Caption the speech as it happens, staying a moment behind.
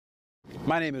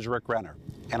My name is Rick Renner,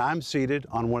 and I'm seated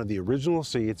on one of the original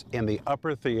seats in the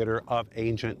upper theater of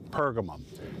ancient Pergamum.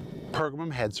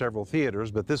 Pergamum had several theaters,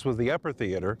 but this was the upper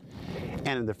theater,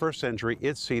 and in the first century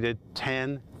it seated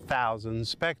 10,000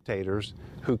 spectators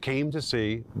who came to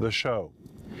see the show.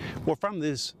 Well, from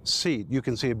this seat you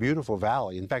can see a beautiful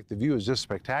valley. In fact, the view is just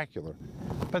spectacular.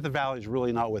 But the valley is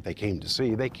really not what they came to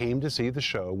see. They came to see the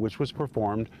show, which was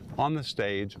performed on the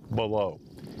stage below.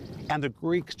 And the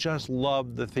Greeks just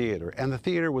loved the theater. And the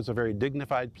theater was a very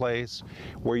dignified place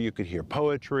where you could hear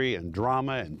poetry and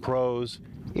drama and prose.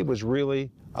 It was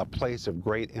really a place of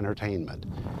great entertainment.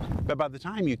 But by the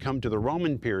time you come to the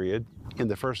Roman period in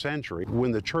the first century,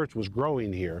 when the church was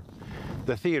growing here,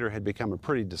 the theater had become a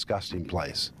pretty disgusting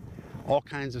place. All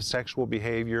kinds of sexual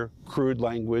behavior, crude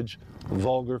language,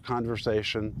 vulgar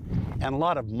conversation, and a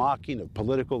lot of mocking of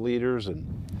political leaders and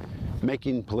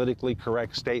making politically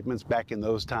correct statements back in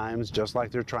those times, just like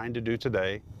they're trying to do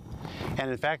today. And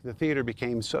in fact, the theater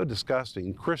became so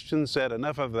disgusting, Christians said,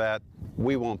 enough of that,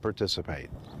 we won't participate.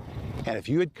 And if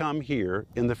you had come here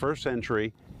in the first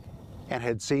century and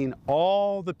had seen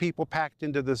all the people packed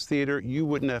into this theater, you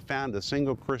wouldn't have found a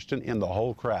single Christian in the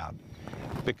whole crowd,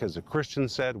 because the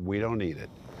Christians said, we don't need it.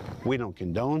 We don't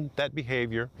condone that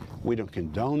behavior, we don't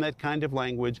condone that kind of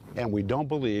language, and we don't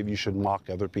believe you should mock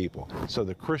other people. So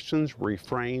the Christians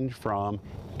refrained from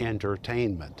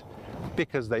entertainment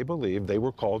because they believed they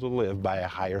were called to live by a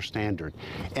higher standard.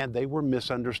 And they were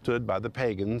misunderstood by the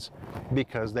pagans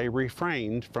because they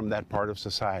refrained from that part of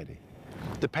society.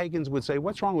 The pagans would say,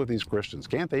 what's wrong with these Christians?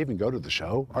 Can't they even go to the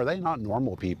show? Are they not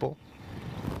normal people?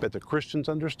 But the Christians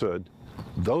understood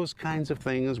those kinds of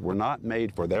things were not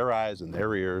made for their eyes and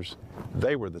their ears.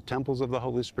 They were the temples of the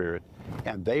Holy Spirit,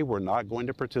 and they were not going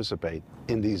to participate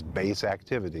in these base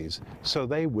activities, so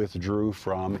they withdrew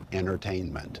from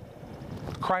entertainment.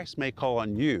 Christ may call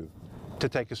on you to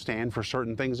take a stand for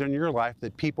certain things in your life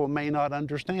that people may not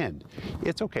understand.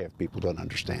 It's okay if people don't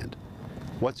understand.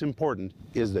 What's important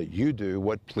is that you do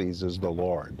what pleases the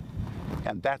Lord.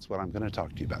 And that's what I'm going to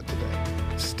talk to you about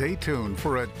today. Stay tuned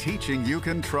for a teaching you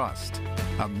can trust,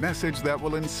 a message that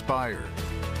will inspire,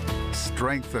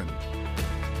 strengthen,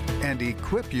 and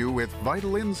equip you with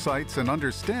vital insights and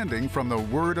understanding from the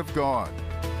Word of God.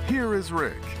 Here is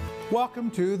Rick.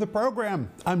 Welcome to the program.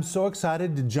 I'm so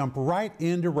excited to jump right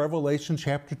into Revelation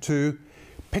chapter 2,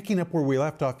 picking up where we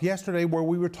left off yesterday, where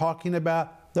we were talking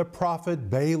about the prophet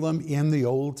Balaam in the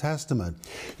Old Testament.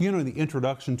 You know, in the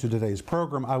introduction to today's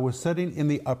program, I was sitting in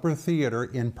the upper theater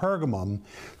in Pergamum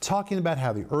talking about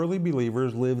how the early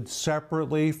believers lived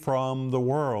separately from the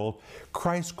world.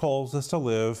 Christ calls us to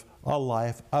live a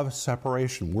life of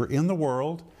separation. We're in the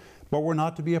world, but we're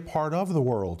not to be a part of the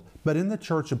world. But in the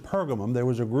church of Pergamum, there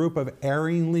was a group of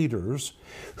erring leaders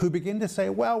who began to say,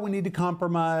 well, we need to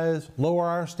compromise, lower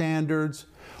our standards.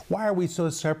 Why are we so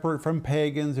separate from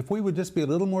pagans? If we would just be a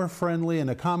little more friendly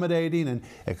and accommodating and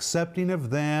accepting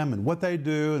of them and what they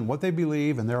do and what they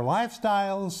believe and their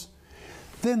lifestyles,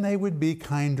 then they would be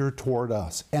kinder toward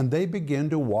us. And they begin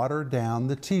to water down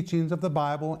the teachings of the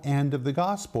Bible and of the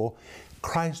gospel.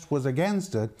 Christ was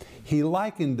against it. He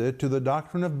likened it to the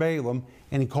doctrine of Balaam,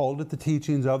 and he called it the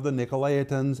teachings of the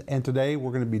Nicolaitans. And today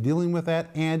we're going to be dealing with that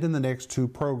and in the next two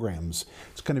programs.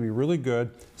 It's going to be really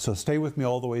good, so stay with me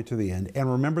all the way to the end.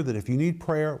 And remember that if you need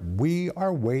prayer, we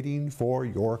are waiting for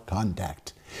your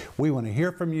contact. We want to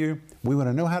hear from you. We want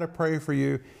to know how to pray for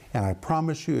you. And I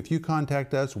promise you, if you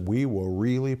contact us, we will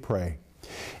really pray.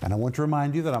 And I want to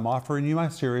remind you that I'm offering you my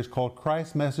series called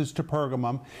Christ's Message to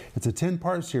Pergamum. It's a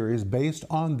 10-part series based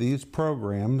on these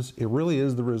programs. It really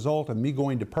is the result of me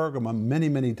going to Pergamum many,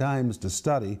 many times to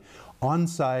study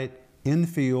on-site,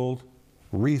 in-field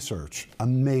research.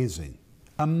 Amazing.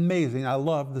 Amazing. I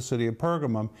love the city of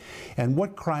Pergamum. And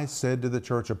what Christ said to the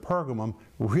church of Pergamum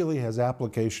really has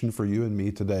application for you and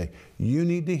me today. You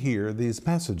need to hear these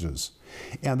messages.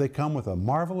 And they come with a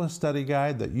marvelous study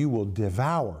guide that you will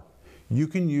devour. You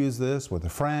can use this with a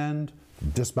friend,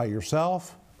 just by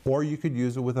yourself, or you could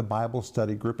use it with a Bible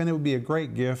study group, and it would be a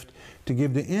great gift to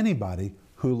give to anybody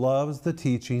who loves the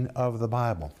teaching of the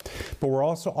Bible. But we're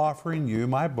also offering you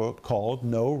my book called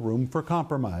No Room for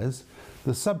Compromise.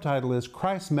 The subtitle is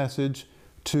Christ's Message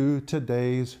to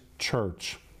Today's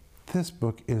Church. This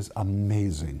book is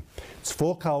amazing. It's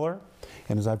full color,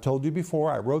 and as I've told you before,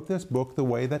 I wrote this book the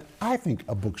way that I think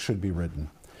a book should be written.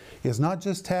 It's not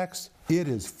just text, it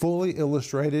is fully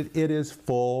illustrated, it is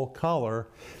full color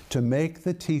to make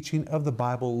the teaching of the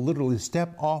Bible literally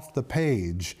step off the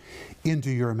page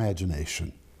into your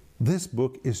imagination. This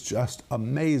book is just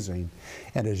amazing,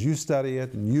 and as you study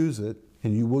it and use it,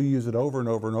 and you will use it over and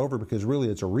over and over because really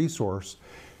it's a resource,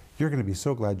 You're going to be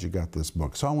so glad you got this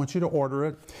book. So I want you to order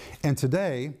it. And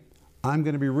today, I'm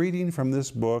going to be reading from this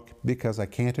book because I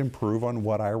can't improve on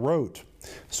what I wrote.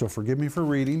 So forgive me for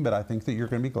reading, but I think that you're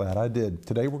going to be glad I did.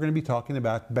 Today we're going to be talking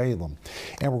about Balaam.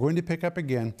 And we're going to pick up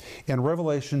again in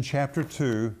Revelation chapter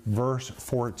 2, verse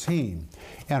 14.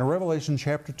 And in Revelation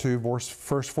chapter 2,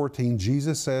 verse 14,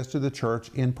 Jesus says to the church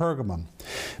in Pergamum,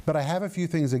 "But I have a few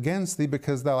things against thee,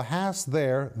 because thou hast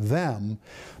there them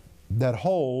that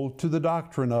hold to the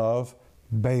doctrine of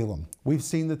Balaam." We've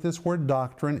seen that this word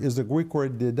doctrine is the Greek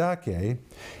word didache,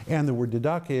 and the word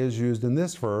didache is used in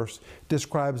this verse,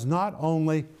 describes not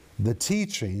only the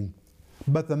teaching,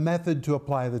 but the method to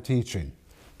apply the teaching.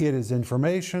 It is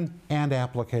information and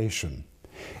application.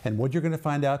 And what you're going to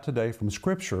find out today from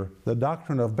Scripture, the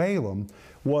doctrine of Balaam,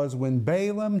 was when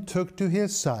Balaam took to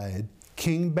his side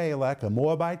King Balak, a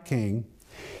Moabite king,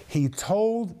 he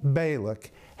told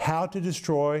Balak how to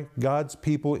destroy God's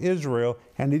people Israel,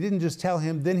 and he didn't just tell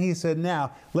him, then he said,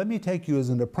 now, let me take you as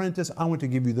an apprentice, I want to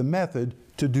give you the method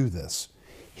to do this.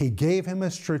 He gave him a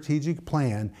strategic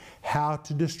plan how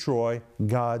to destroy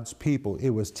God's people. It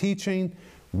was teaching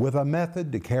with a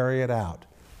method to carry it out.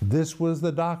 This was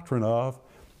the doctrine of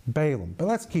Balaam. But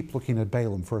let's keep looking at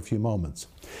Balaam for a few moments.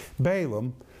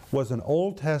 Balaam was an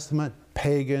Old Testament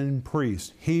pagan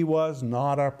priest. He was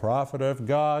not a prophet of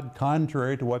God,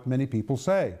 contrary to what many people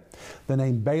say. The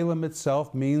name Balaam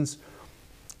itself means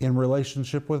in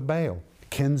relationship with Baal,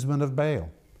 kinsman of Baal.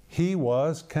 He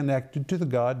was connected to the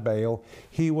god Baal.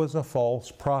 He was a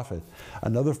false prophet.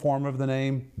 Another form of the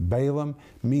name Balaam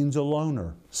means a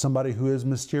loner, somebody who is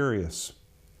mysterious.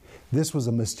 This was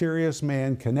a mysterious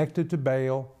man connected to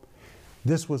Baal.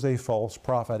 This was a false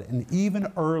prophet, and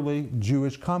even early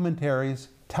Jewish commentaries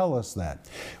tell us that.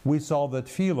 We saw that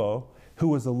Philo, who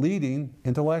was a leading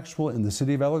intellectual in the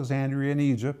city of Alexandria in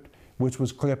Egypt, which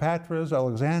was Cleopatra's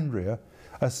Alexandria,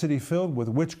 a city filled with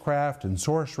witchcraft and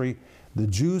sorcery, the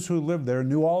Jews who lived there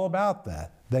knew all about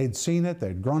that. They'd seen it,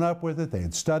 they'd grown up with it, they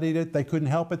had studied it, they couldn't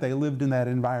help it, they lived in that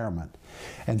environment.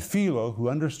 And Philo, who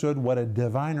understood what a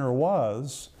diviner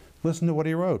was, listen to what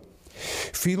he wrote.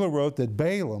 Philo wrote that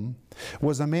Balaam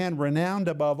was a man renowned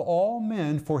above all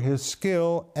men for his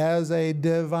skill as a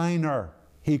diviner.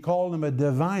 He called him a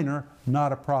diviner,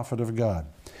 not a prophet of God.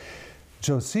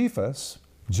 Josephus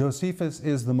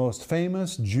is the most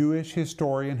famous Jewish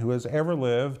historian who has ever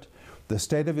lived. The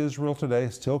state of Israel today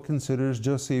still considers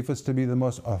Josephus to be the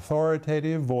most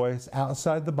authoritative voice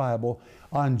outside the Bible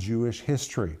on Jewish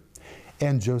history.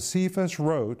 And Josephus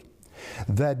wrote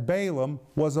that Balaam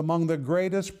was among the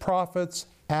greatest prophets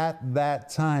at that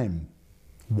time.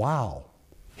 Wow.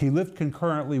 He lived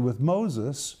concurrently with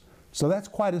Moses, so that's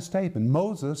quite a statement.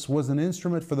 Moses was an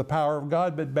instrument for the power of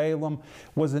God, but Balaam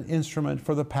was an instrument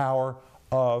for the power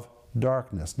of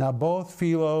darkness. Now, both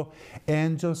Philo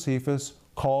and Josephus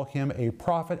call him a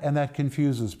prophet, and that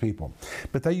confuses people.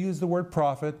 But they use the word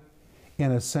prophet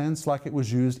in a sense like it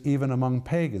was used even among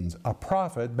pagans. A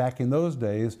prophet, back in those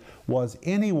days, was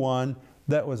anyone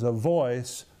that was a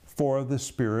voice for the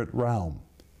spirit realm.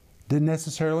 Didn't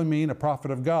necessarily mean a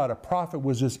prophet of God. A prophet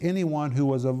was just anyone who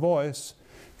was a voice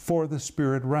for the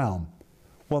spirit realm.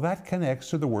 Well, that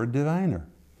connects to the word diviner,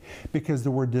 because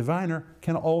the word diviner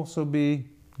can also be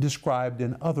described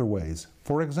in other ways.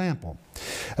 For example,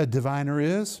 a diviner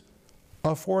is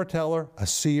a foreteller, a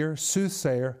seer,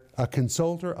 soothsayer, a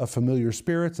consulter of familiar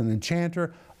spirits, an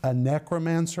enchanter, a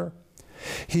necromancer.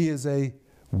 He is a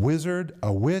wizard,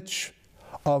 a witch,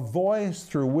 a voice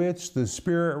through which the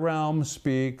spirit realm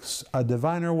speaks. A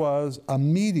diviner was a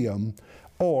medium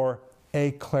or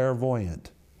a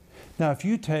clairvoyant. Now, if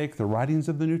you take the writings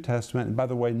of the New Testament, and by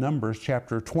the way, Numbers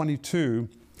chapter 22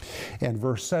 and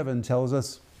verse 7 tells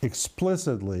us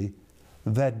explicitly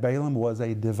that Balaam was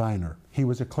a diviner. He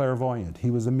was a clairvoyant.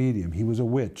 He was a medium. He was a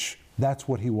witch. That's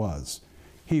what he was.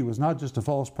 He was not just a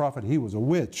false prophet. He was a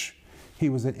witch. He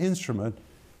was an instrument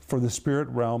for the spirit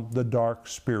realm, the dark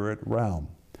spirit realm.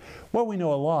 Well, we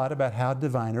know a lot about how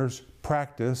diviners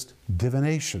practiced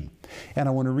divination. And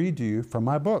I want to read to you from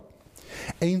my book.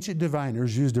 Ancient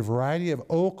diviners used a variety of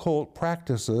occult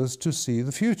practices to see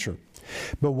the future.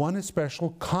 But one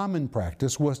especial common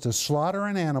practice was to slaughter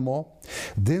an animal,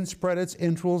 then spread its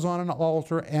entrails on an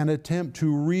altar and attempt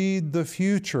to read the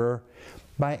future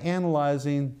by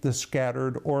analyzing the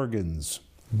scattered organs.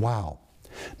 Wow.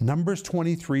 Numbers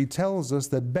 23 tells us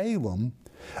that Balaam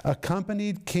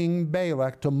accompanied King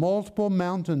Balak to multiple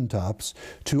mountaintops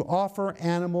to offer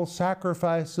animal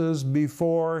sacrifices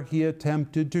before he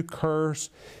attempted to curse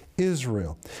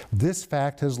Israel. This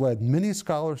fact has led many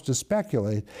scholars to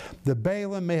speculate that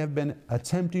Balaam may have been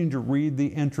attempting to read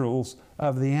the entrails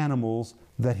of the animals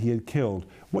that he had killed.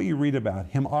 What you read about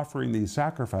him offering these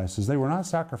sacrifices, they were not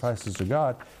sacrifices to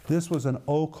God. This was an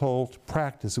occult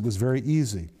practice. It was very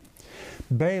easy.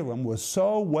 Balaam was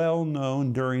so well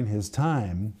known during his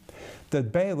time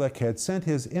that Balak had sent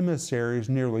his emissaries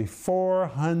nearly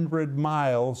 400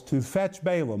 miles to fetch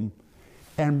Balaam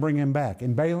and bring him back.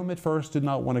 And Balaam at first did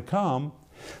not want to come,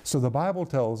 so the Bible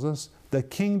tells us that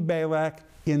King Balak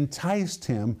enticed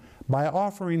him by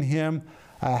offering him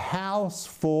a house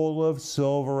full of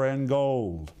silver and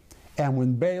gold. And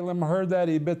when Balaam heard that,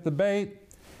 he bit the bait.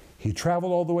 He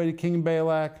traveled all the way to King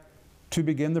Balak to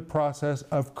begin the process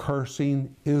of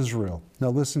cursing Israel. Now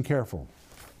listen careful.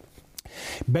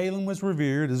 Balaam was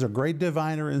revered as a great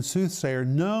diviner and soothsayer,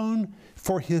 known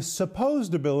for his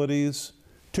supposed abilities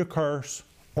to curse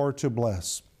or to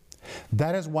bless.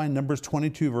 That is why Numbers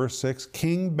 22 verse 6,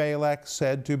 King Balak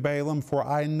said to Balaam, "For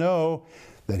I know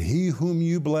that he whom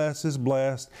you bless is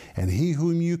blessed, and he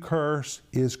whom you curse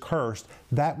is cursed."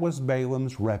 That was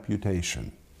Balaam's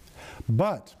reputation.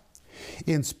 But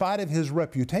in spite of his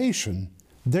reputation,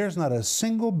 there's not a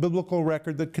single biblical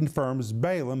record that confirms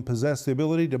Balaam possessed the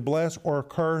ability to bless or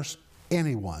curse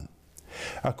anyone.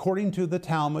 According to the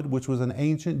Talmud, which was an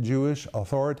ancient Jewish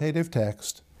authoritative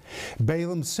text,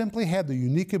 Balaam simply had the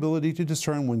unique ability to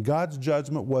discern when God's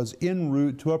judgment was en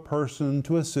route to a person,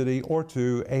 to a city, or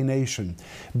to a nation.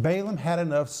 Balaam had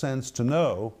enough sense to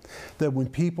know that when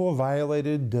people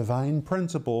violated divine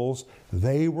principles,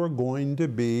 they were going to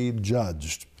be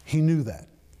judged. He knew that.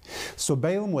 So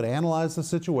Balaam would analyze the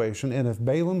situation, and if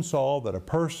Balaam saw that a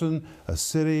person, a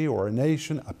city, or a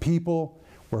nation, a people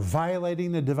were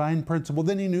violating a divine principle,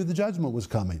 then he knew the judgment was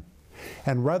coming.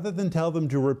 And rather than tell them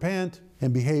to repent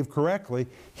and behave correctly,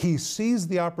 he seized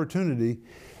the opportunity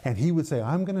and he would say,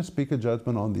 "I'm going to speak a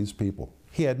judgment on these people."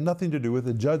 He had nothing to do with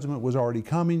it. Judgment was already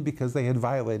coming because they had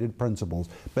violated principles.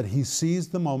 But he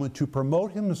seized the moment to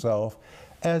promote himself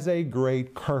as a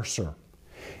great curser.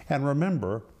 And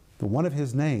remember, one of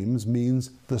his names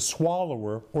means the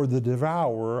swallower or the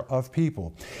devourer of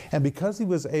people. And because he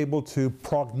was able to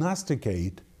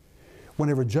prognosticate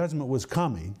whenever judgment was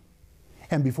coming,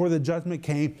 and before the judgment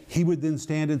came, he would then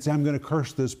stand and say, "I'm going to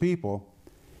curse this people,"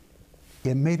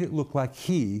 it made it look like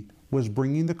he was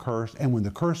bringing the curse, and when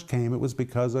the curse came, it was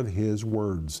because of his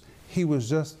words. He was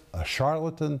just a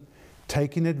charlatan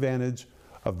taking advantage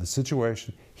of the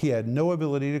situation. He had no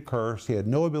ability to curse. He had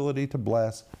no ability to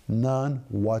bless. None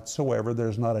whatsoever.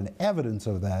 There's not an evidence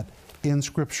of that in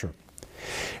Scripture.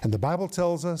 And the Bible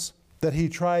tells us that he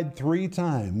tried 3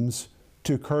 times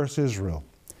to curse Israel.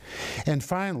 And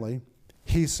finally,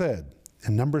 he said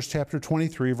in Numbers chapter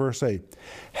 23, verse 8,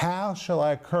 "How shall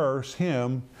I curse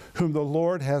him whom the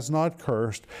Lord has not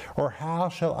cursed? Or how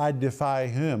shall I defy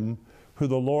him who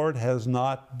the Lord has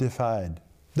not defied?"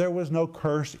 There was no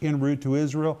curse en route to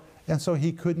Israel, and so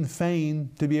he couldn't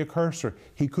feign to be a curser.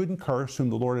 He couldn't curse whom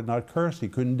the Lord had not cursed. He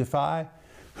couldn't defy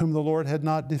whom the Lord had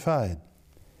not defied.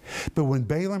 But when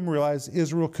Balaam realized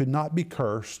Israel could not be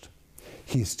cursed,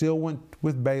 he still went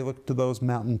with Balak to those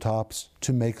mountaintops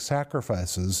to make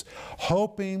sacrifices,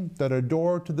 hoping that a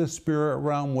door to the spirit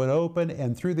realm would open,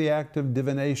 and through the act of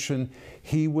divination,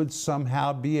 he would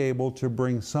somehow be able to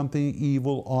bring something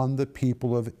evil on the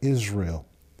people of Israel.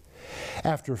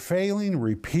 After failing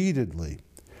repeatedly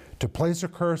to place a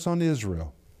curse on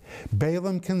Israel,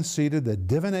 Balaam conceded that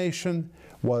divination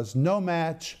was no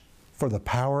match for the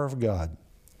power of God.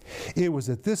 It was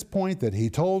at this point that he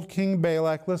told King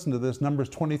Balak, listen to this, Numbers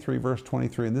 23, verse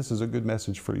 23, and this is a good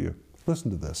message for you. Listen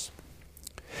to this.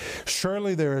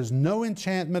 "Surely there is no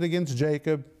enchantment against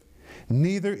Jacob,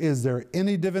 neither is there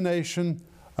any divination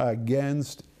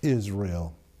against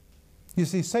Israel." You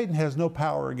see, Satan has no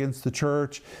power against the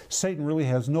church. Satan really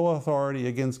has no authority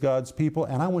against God's people.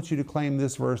 And I want you to claim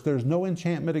this verse. There's no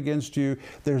enchantment against you.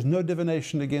 There's no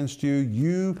divination against you.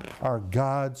 You are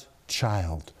God's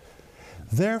child.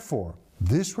 Therefore,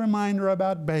 this reminder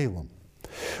about Balaam,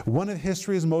 one of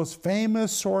history's most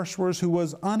famous sorcerers who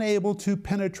was unable to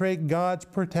penetrate God's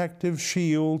protective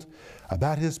shield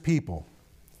about his people,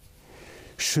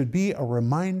 should be a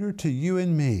reminder to you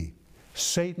and me.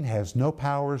 Satan has no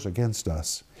powers against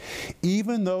us.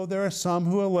 Even though there are some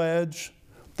who allege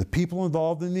the people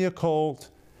involved in the occult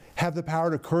have the power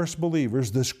to curse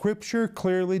believers, the Scripture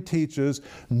clearly teaches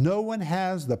no one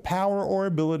has the power or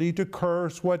ability to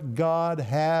curse what God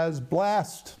has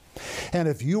blessed. And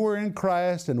if you are in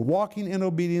Christ and walking in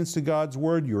obedience to God's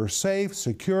Word, you're safe,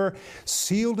 secure,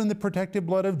 sealed in the protective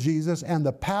blood of Jesus, and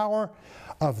the power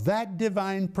of that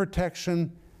divine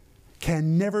protection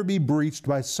can never be breached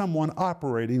by someone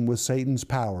operating with Satan's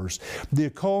powers. The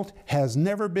occult has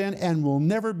never been and will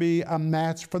never be a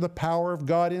match for the power of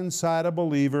God inside a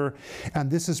believer. And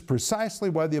this is precisely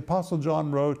why the Apostle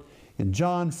John wrote in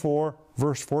John 4,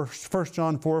 verse 4, 1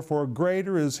 John 4, "For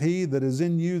greater is he that is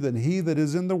in you than he that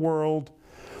is in the world."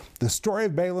 The story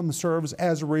of Balaam serves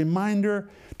as a reminder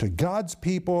to God's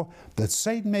people that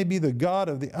Satan may be the god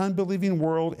of the unbelieving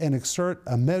world and exert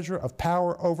a measure of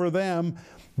power over them,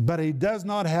 but he does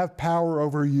not have power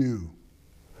over you.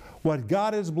 What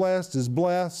God has blessed is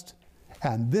blessed,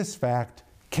 and this fact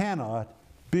cannot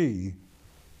be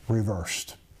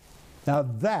reversed. Now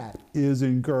that is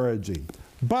encouraging.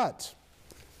 But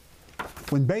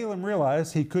when Balaam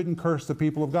realized he couldn't curse the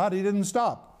people of God, he didn't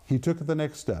stop. He took the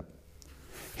next step.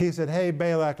 He said, "Hey,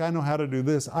 Balak, I know how to do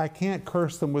this. I can't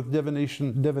curse them with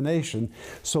divination.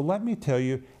 So let me tell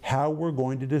you how we're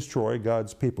going to destroy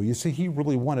God's people." You see, he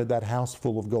really wanted that house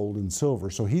full of gold and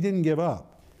silver, so he didn't give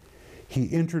up. He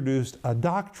introduced a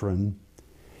doctrine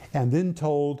and then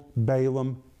told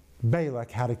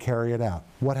Balak how to carry it out.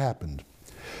 What happened?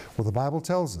 Well, the Bible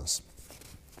tells us.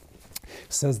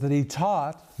 It says that he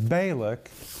taught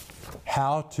Balak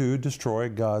how to destroy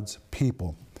God's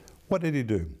people. What did he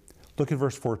do? Look at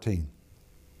verse 14.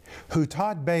 "Who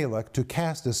taught Balak to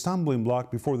cast a stumbling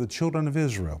block before the children of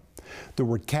Israel." The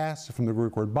word cast is from the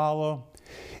Greek word balo.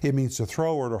 It means to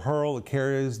throw or to hurl. It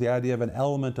carries the idea of an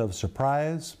element of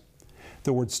surprise.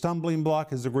 The word stumbling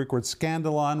block is the Greek word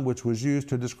scandalon, which was used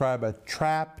to describe a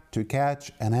trap to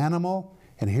catch an animal.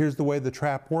 And here's the way the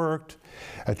trap worked.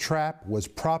 A trap was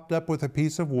propped up with a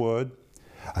piece of wood.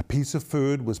 A piece of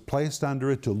food was placed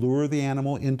under it to lure the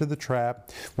animal into the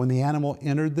trap. When the animal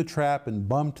entered the trap and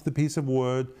bumped the piece of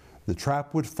wood, the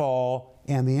trap would fall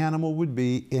and the animal would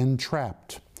be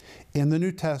entrapped. In the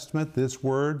New Testament, this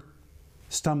word,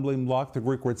 stumbling block, the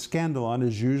Greek word scandalon,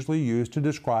 is usually used to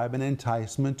describe an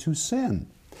enticement to sin.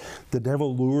 The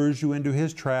devil lures you into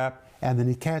his trap and then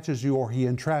he catches you or he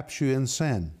entraps you in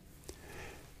sin.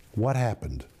 What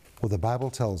happened? Well, the Bible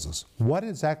tells us. What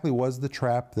exactly was the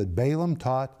trap that Balaam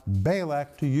taught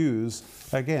Balak to use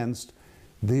against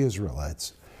the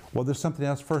Israelites? Well, there's something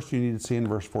else first you need to see in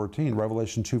verse 14.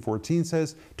 Revelation 2:14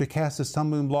 says to cast a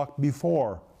stumbling block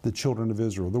before the children of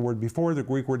Israel. The word before, the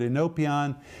Greek word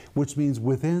enopion, which means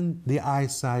within the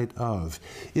eyesight of.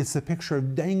 It's the picture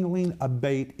of dangling a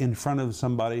bait in front of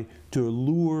somebody to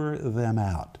lure them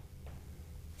out.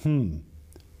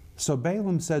 So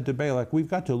Balaam said to Balak, we've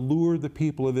got to lure the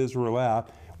people of Israel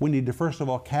out. We need to first of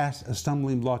all cast a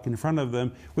stumbling block in front of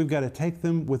them. We've got to take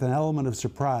them with an element of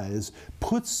surprise,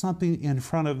 put something in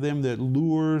front of them that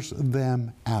lures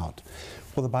them out.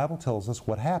 Well, the Bible tells us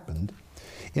what happened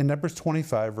in Numbers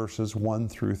 25, verses 1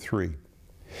 through 3.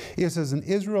 It says, "And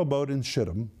Israel abode in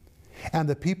Shittim, and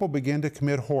the people began to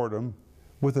commit whoredom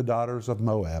with the daughters of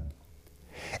Moab.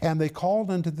 And they called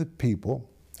unto the people,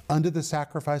 unto the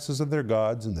sacrifices of their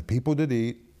gods, and the people did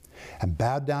eat, and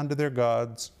bowed down to their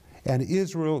gods. And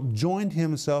Israel joined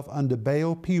himself unto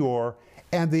Baal Peor,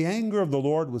 and the anger of the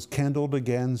Lord was kindled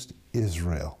against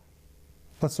Israel."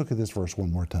 Let's look at this verse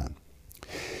one more time.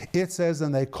 It says,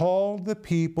 "And they called the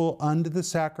people unto the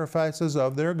sacrifices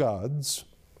of their gods."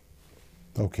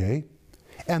 Okay.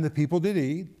 "And the people did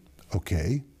eat."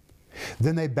 Okay.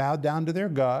 "Then they bowed down to their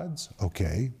gods."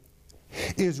 Okay.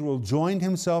 "Israel joined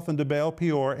himself unto Baal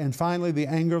Peor," and finally the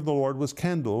anger of the Lord was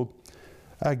kindled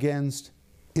against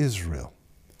Israel.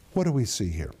 What do we see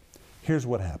here? Here's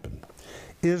what happened.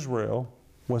 Israel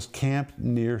was camped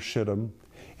near Shittim,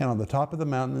 and on the top of the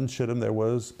mountain in Shittim there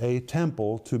was a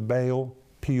temple to Baal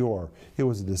Peor. It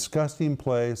was a disgusting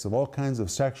place of all kinds of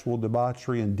sexual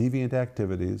debauchery and deviant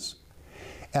activities.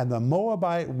 And the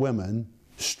Moabite women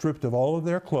stripped of all of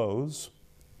their clothes,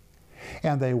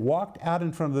 and they walked out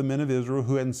in front of the men of Israel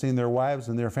who hadn't seen their wives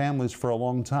and their families for a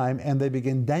long time, and they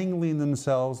began dangling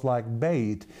themselves like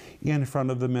bait in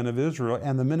front of the men of Israel.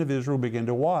 And the men of Israel began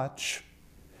to watch.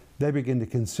 They began to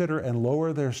consider and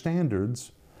lower their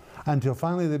standards until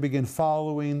finally they began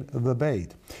following the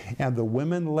bait. And the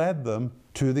women led them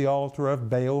to the altar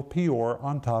of Baal Peor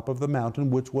on top of the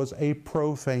mountain, which was a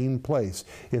profane place.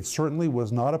 It certainly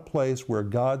was not a place where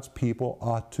God's people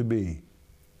ought to be.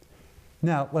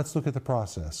 Now, let's look at the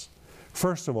process.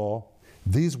 First of all,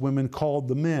 these women called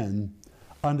the men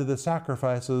unto the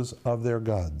sacrifices of their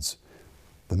gods.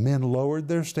 The men lowered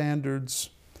their standards.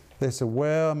 They said,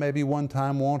 well, maybe one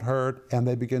time won't hurt, and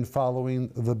they began following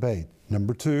the bait.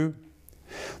 Number two,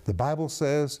 the Bible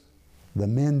says the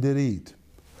men did eat,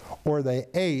 or they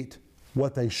ate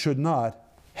what they should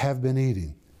not have been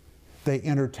eating. They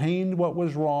entertained what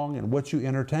was wrong, and what you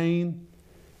entertain,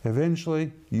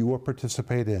 eventually you will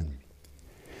participate in.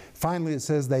 Finally, it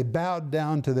says they bowed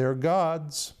down to their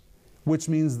gods, which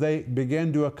means they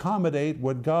began to accommodate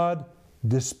what God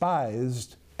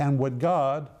despised and what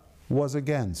God was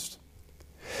against.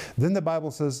 Then the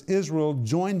Bible says Israel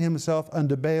joined himself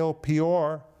unto Baal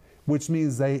Peor, which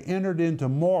means they entered into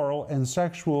moral and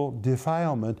sexual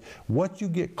defilement. What you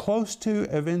get close to,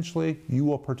 eventually you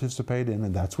will participate in,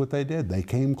 and that's what they did. They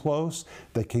came close.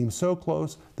 They came so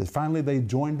close that finally they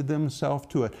joined themselves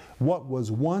to it. What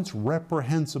was once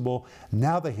reprehensible,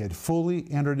 now they had fully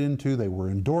entered into. They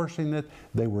were endorsing it.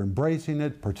 They were embracing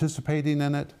it, participating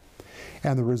in it.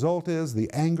 And the result is the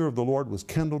anger of the Lord was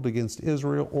kindled against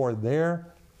Israel, or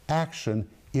their action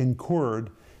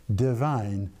incurred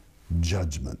divine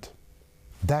judgment.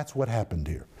 That's what happened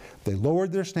here. They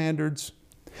lowered their standards.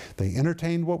 They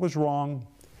entertained what was wrong.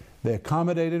 They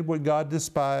accommodated what God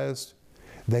despised.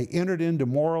 They entered into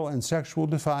moral and sexual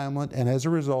defilement, and as a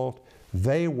result,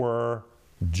 they were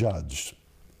judged.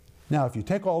 Now, if you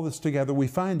take all this together, we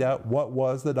find out what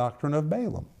was the doctrine of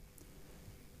Balaam.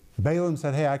 Balaam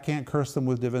said, hey, I can't curse them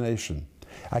with divination.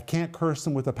 I can't curse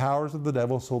them with the powers of the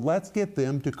devil, so let's get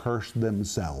them to curse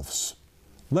themselves.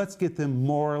 Let's get them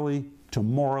to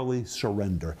morally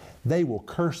surrender. They will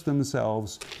curse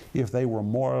themselves if they will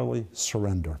morally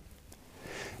surrender.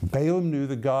 Balaam knew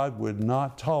that God would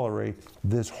not tolerate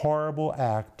this horrible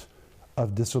act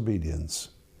of disobedience.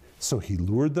 So he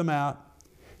lured them out,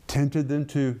 tempted them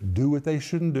to do what they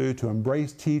shouldn't do, to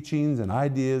embrace teachings and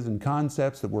ideas and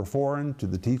concepts that were foreign to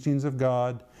the teachings of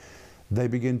God. They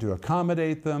began to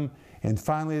accommodate them, and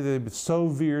finally they so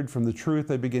veered from the truth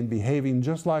they began behaving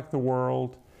just like the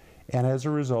world, and as a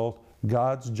result,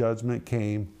 God's judgment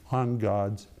came on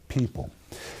God's people.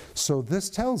 So this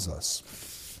tells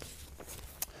us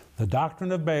the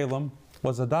doctrine of Balaam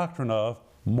was a doctrine of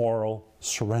moral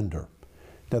surrender.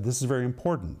 Now this is very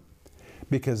important,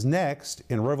 because next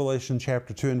in Revelation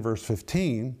chapter 2 and verse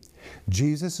 15,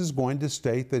 Jesus is going to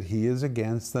state that he is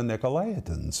against the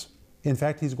Nicolaitans. In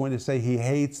fact, he's going to say he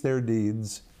hates their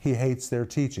deeds, he hates their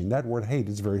teaching. That word hate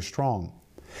is very strong.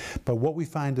 But what we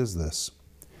find is this.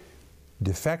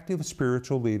 Defective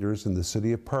spiritual leaders in the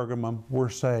city of Pergamum were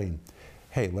saying,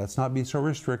 hey, let's not be so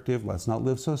restrictive, let's not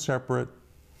live so separate.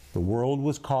 The world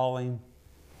was calling,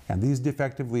 and these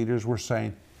defective leaders were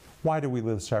saying, why do we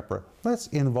live separate? Let's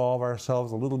involve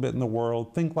ourselves a little bit in the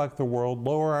world, think like the world,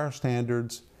 lower our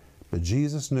standards. But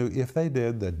Jesus knew if they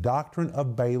did, the doctrine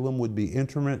of Balaam would be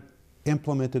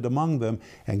implemented among them,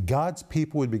 and God's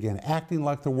people would begin acting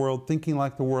like the world, thinking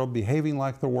like the world, behaving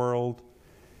like the world,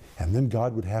 and then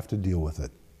God would have to deal with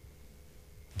it.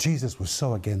 Jesus was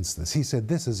so against this. He said,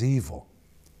 this is evil.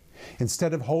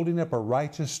 Instead of holding up a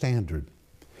righteous standard,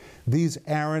 these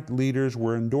errant leaders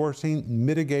were endorsing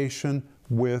mitigation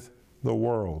with the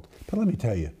world. But let me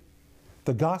tell you,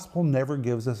 the gospel never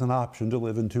gives us an option to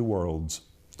live in two worlds,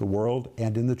 the world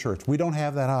and in the church. We don't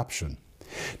have that option.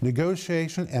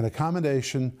 Negotiation and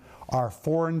accommodation are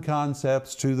foreign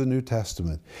concepts to the New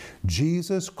Testament.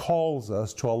 Jesus calls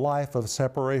us to a life of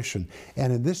separation.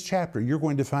 And in this chapter, you're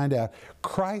going to find out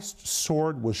Christ's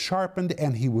sword was sharpened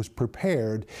and he was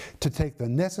prepared to take the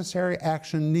necessary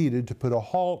action needed to put a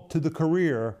halt to the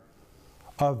career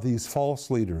of these false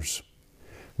leaders.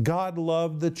 God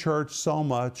loved the church so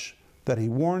much that he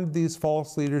warned these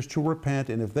false leaders to repent,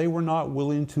 and if they were not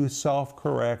willing to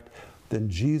self-correct, then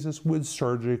Jesus would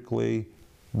surgically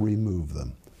remove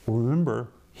them. Remember,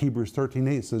 Hebrews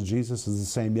 13:8 says Jesus is the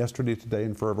same yesterday, today,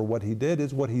 and forever. What he did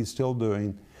is what he's still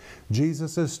doing.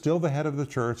 Jesus is still the head of the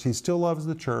church. He still loves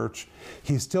the church.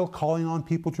 He's still calling on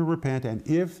people to repent. And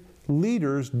if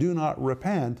leaders do not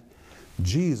repent,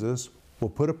 Jesus will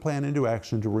put a plan into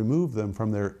action to remove them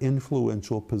from their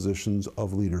influential positions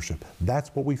of leadership.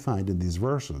 That's what we find in these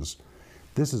verses.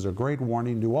 This is a great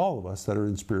warning to all of us that are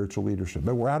in spiritual leadership.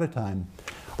 But we're out of time.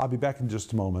 I'll be back in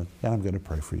just a moment, and I'm going to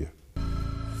pray for you.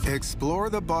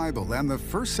 Explore the Bible and the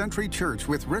first century church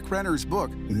with Rick Renner's book,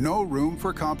 No Room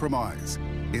for Compromise.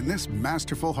 In this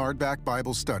masterful hardback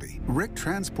Bible study, Rick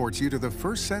transports you to the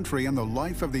first century and the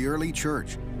life of the early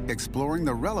church, exploring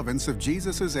the relevance of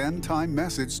Jesus' end-time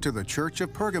message to the church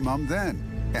of Pergamum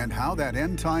then, and how that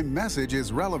end-time message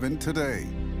is relevant today.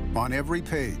 On every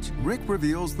page, Rick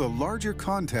reveals the larger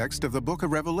context of the book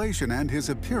of Revelation and his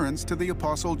appearance to the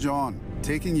Apostle John,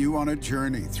 taking you on a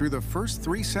journey through the first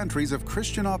 3 centuries of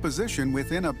Christian opposition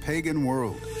within a pagan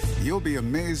world. You'll be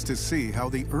amazed to see how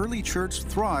the early church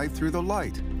thrived through the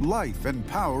light, life, and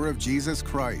power of Jesus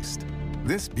Christ.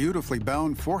 This beautifully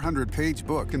bound 400-page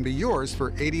book can be yours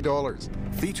for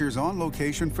 $80. Features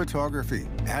on-location photography,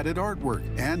 added artwork,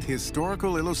 and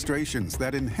historical illustrations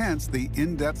that enhance the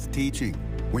in-depth teaching.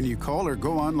 When you call or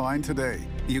go online today,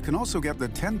 You can also get the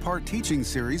 10-part teaching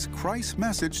series, Christ's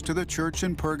Message to the Church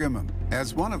in Pergamum.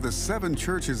 As one of the 7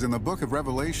 churches in the book of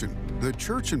Revelation, the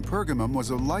church in Pergamum was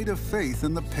a light of faith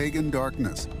in the pagan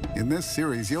darkness. In this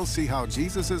series, you'll see how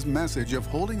Jesus' message of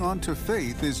holding on to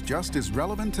faith is just as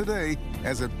relevant today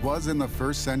as it was in the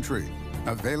first century.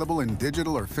 Available in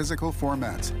digital or physical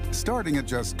formats, starting at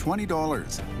just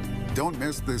 $20. Don't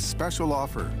miss this special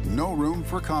offer, No Room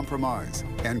for Compromise,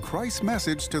 and Christ's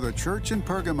Message to the Church in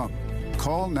Pergamum.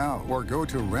 Call now or go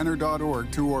to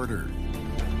Renner.org to order.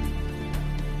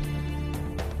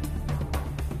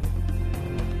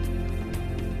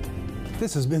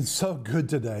 This has been so good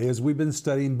today as we've been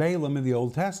studying Balaam in the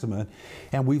Old Testament,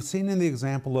 and we've seen in the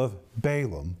example of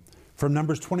Balaam from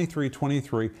Numbers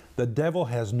 23:23, the devil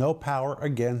has no power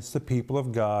against the people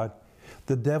of God.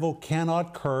 The devil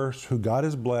cannot curse who God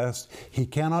has blessed. He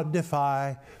cannot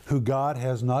defy who God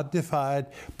has not defied.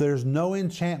 There's no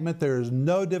enchantment, there is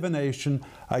no divination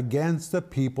against the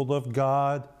people of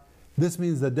God. This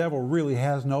means the devil really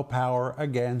has no power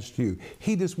against you.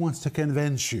 He just wants to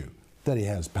convince you that he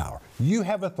has power. You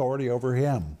have authority over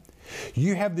him.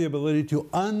 You have the ability to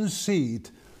unseat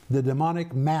the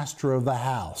demonic master of the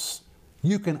house.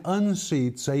 You can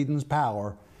unseat Satan's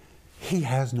power. He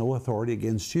has no authority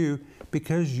against you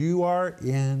because you are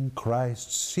in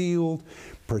Christ, sealed,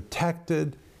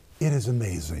 protected. It is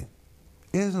amazing.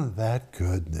 Isn't that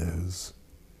good news?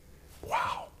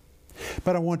 Wow.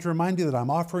 But I want to remind you that I'm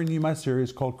offering you my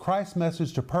series called Christ's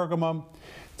Message to Pergamum.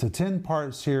 It's a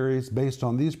 10-part series based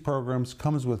on these programs,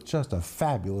 comes with just a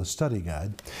fabulous study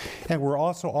guide. And we're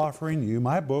also offering you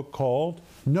my book called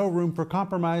No Room for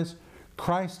Compromise,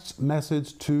 Christ's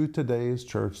Message to Today's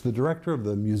Church. The director of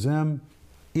the museum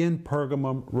in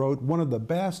Pergamum wrote one of the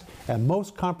best and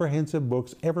most comprehensive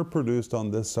books ever produced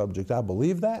on this subject. I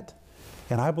believe that,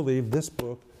 and I believe this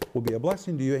book will be a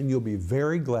blessing to you, and you'll be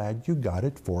very glad you got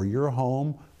it for your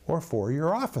home or for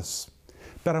your office.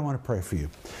 But I want to pray for you.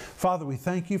 Father, we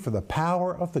thank you for the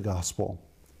power of the gospel.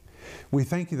 We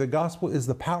thank you the gospel is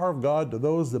the power of God to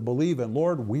those that believe, and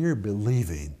Lord, we're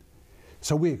believing.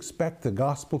 So we expect the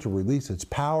gospel to release its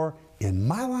power in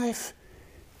my life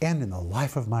and in the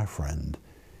life of my friend.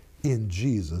 In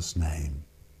Jesus' name.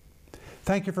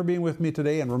 Thank you for being with me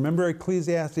today. And remember,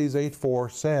 Ecclesiastes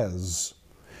 8:4 says,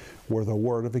 where the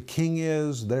word of a king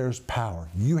is, there's power.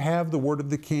 You have the word of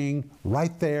the king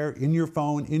right there in your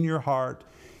phone, in your heart,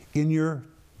 in your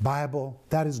Bible.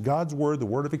 That is God's word, the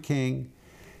word of a king.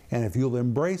 And if you'll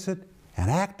embrace it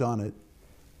and act on it,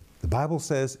 the Bible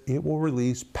says it will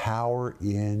release power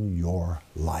in your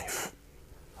life.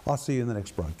 I'll see you in the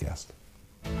next broadcast.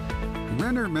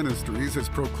 Renner Ministries is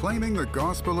proclaiming the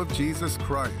gospel of Jesus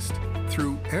Christ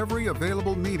through every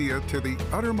available media to the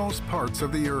uttermost parts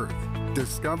of the earth.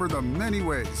 Discover the many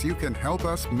ways you can help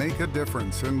us make a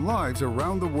difference in lives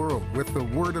around the world with the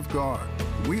Word of God.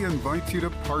 We invite you to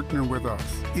partner with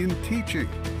us in teaching,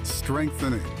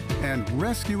 strengthening, and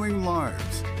rescuing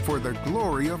lives for the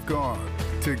glory of God.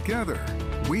 Together,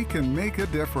 we can make a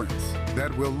difference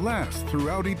that will last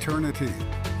throughout eternity.